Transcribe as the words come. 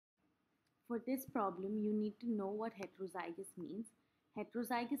For this problem, you need to know what heterozygous means.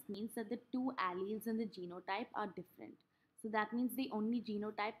 Heterozygous means that the two alleles in the genotype are different. So that means the only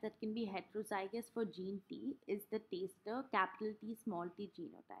genotype that can be heterozygous for gene T is the taster capital T small t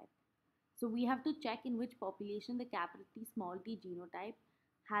genotype. So we have to check in which population the capital T small t genotype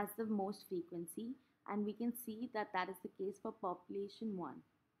has the most frequency, and we can see that that is the case for population 1.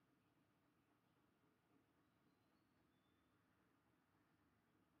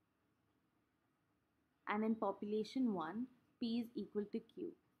 And in population 1, P is equal to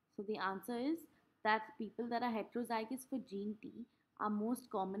Q. So the answer is that people that are heterozygous for gene T are most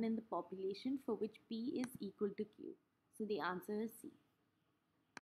common in the population for which P is equal to Q. So the answer is C.